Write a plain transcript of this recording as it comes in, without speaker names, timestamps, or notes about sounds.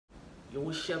Yo,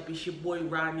 what's up? It's your boy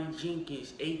Rodney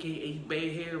Jenkins, AkA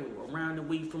Harell, around the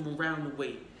way from around the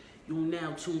way. You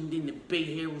now tuned in to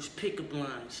Harell's pickup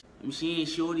lines. I'm saying,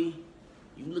 shorty,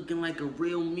 you looking like a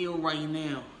real meal right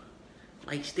now.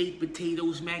 Like steak,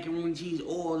 potatoes, macaroni and cheese,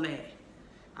 all that.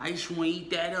 I just want to eat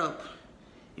that up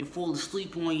and fall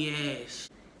asleep on your ass.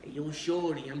 Hey, yo,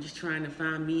 shorty, I'm just trying to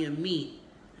find me a me.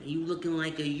 And you looking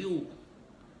like a you.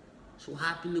 So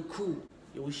hop in the coupe.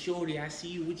 Yo, shorty, I see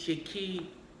you with your kid.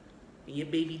 And your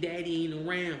baby daddy ain't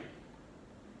around.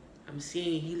 I'm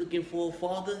saying he looking for a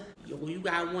father. Yo, you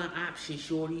got one option,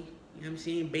 shorty. You know what I'm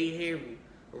saying? Harell.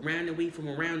 Around the way from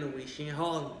around the way, she in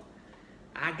Harlem.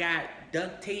 I got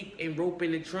duct tape and rope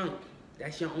in the trunk.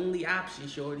 That's your only option,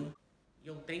 shorty.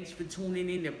 Yo, thanks for tuning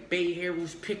in to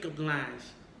Harell's pickup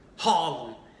lines.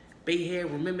 Harlem.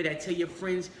 Harell, remember that. Tell your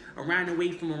friends around the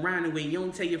way from around the way. You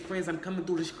don't tell your friends I'm coming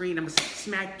through the screen, I'ma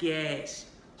smack your ass.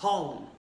 Harlem.